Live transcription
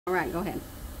All right, go ahead.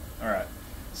 All right.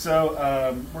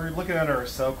 So we're looking at our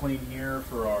cell clean here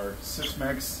for our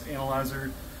Sysmex analyzer.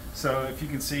 So if you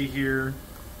can see here,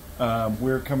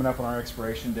 we're coming up on our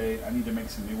expiration date. I need to make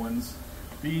some new ones.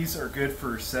 These are good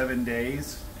for 7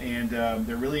 days, and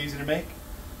they're really easy to make.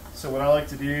 So what I like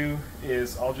to do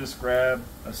is I'll just grab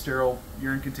a sterile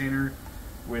urine container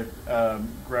with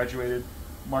graduated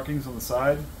markings on the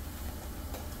side.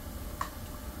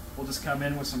 We'll just come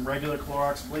in with some regular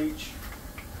Chlorox bleach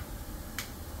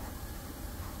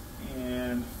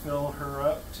and fill her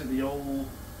up to the old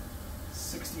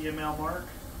 60 ml mark,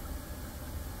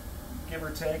 give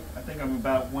or take. I think I'm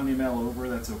about 1 ml over,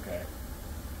 that's okay.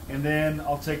 And then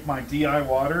I'll take my DI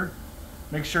water,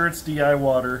 make sure it's DI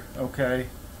water, okay?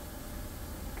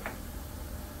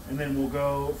 And then we'll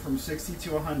go from 60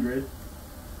 to 100,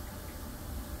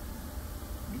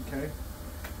 okay?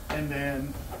 And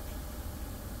then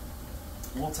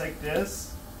we'll take this,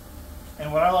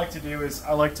 and what I like to do is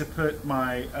I like to put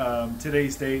my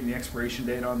today's date and the expiration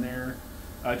date on there,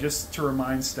 just to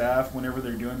remind staff whenever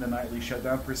they're doing the nightly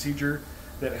shutdown procedure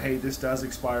that, hey, this does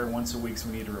expire once a week, so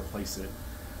we need to replace it.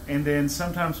 And then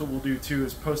sometimes what we'll do too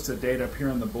is post a date up here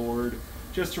on the board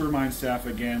just to remind staff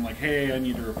again, like, hey, I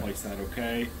need to replace that,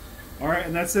 okay? All right,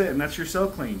 and that's it, and that's your cell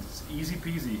clean. It's easy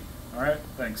peasy. All right,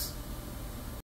 thanks.